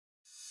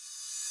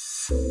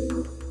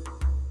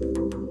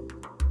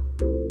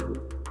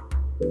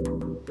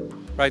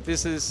Right,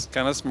 this is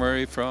Kenneth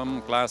Murray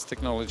from Glass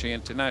Technology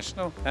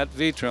International at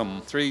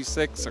Vitrum,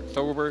 3-6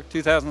 October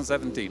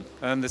 2017.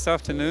 And this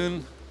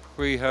afternoon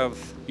we have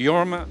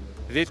Jorma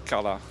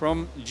Vitkala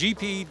from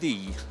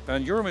GPD.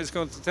 And Jorma is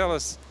going to tell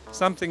us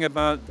something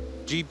about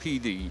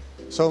GPD.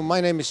 So my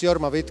name is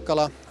Jorma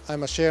Vitkala.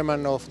 I'm a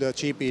chairman of the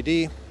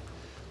GPD,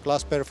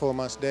 Glass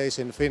Performance Days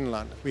in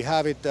Finland. We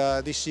have it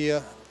this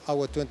year,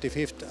 our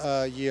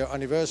 25th year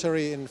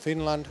anniversary in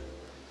Finland.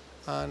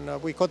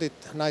 And we got it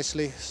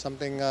nicely,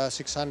 something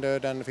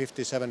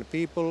 657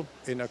 people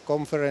in a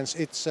conference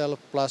itself,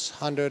 plus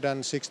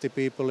 160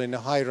 people in a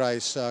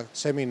high-rise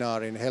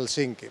seminar in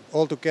Helsinki.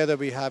 Altogether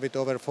we have it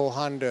over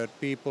 400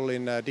 people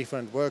in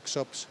different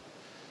workshops.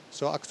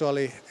 So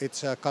actually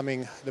it's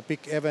coming the big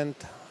event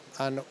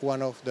and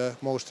one of the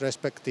most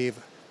respected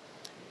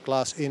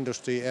glass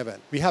industry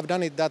event. We have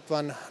done it that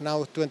one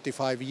now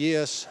 25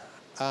 years,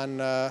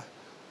 and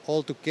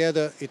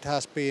altogether it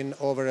has been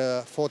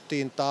over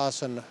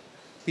 14,000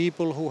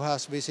 people who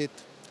has visited,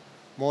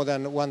 more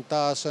than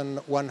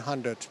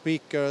 1,100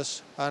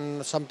 speakers,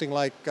 and something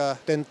like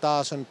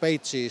 10,000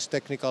 pages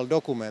technical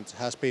documents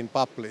has been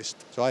published.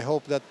 So I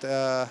hope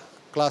that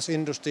glass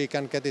industry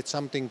can get it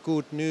something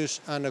good news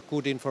and a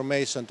good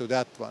information to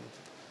that one.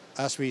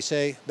 As we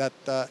say, that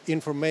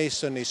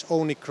information is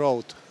only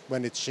growth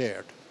when it's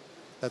shared.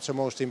 That's the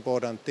most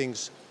important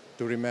things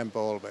to remember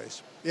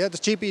always. Yeah, the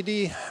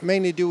GPD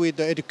mainly do with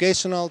the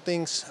educational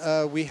things.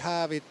 We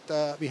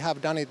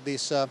have done it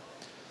this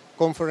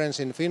conference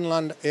in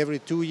Finland every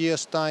 2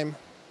 years' time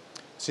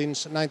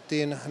since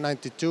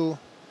 1992,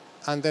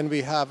 and then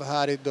we have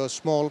had it those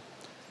small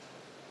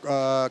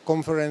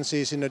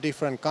conferences in the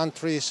different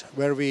countries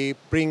where we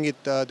bring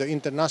it the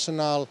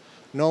international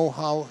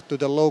know-how to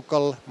the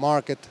local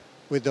market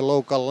with the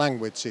local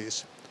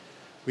languages.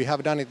 We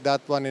have done it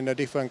that one in the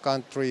different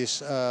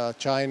countries,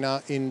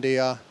 China,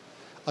 India,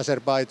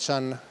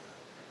 Azerbaijan,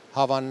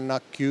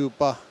 Havana,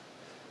 Cuba,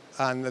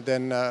 and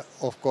then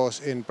of course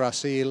in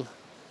Brazil,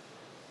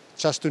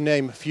 just to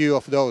name a few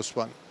of those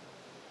one.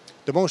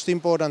 The most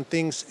important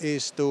things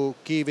is to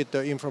give it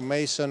the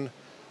information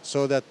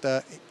so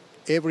that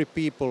every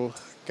people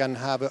can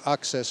have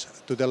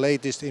access to the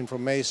latest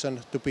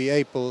information to be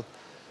able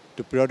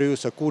to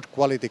produce a good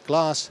quality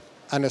glass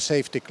and a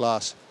safety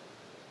glass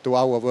to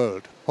our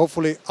world.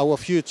 Hopefully our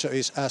future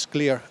is as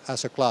clear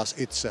as a glass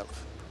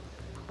itself.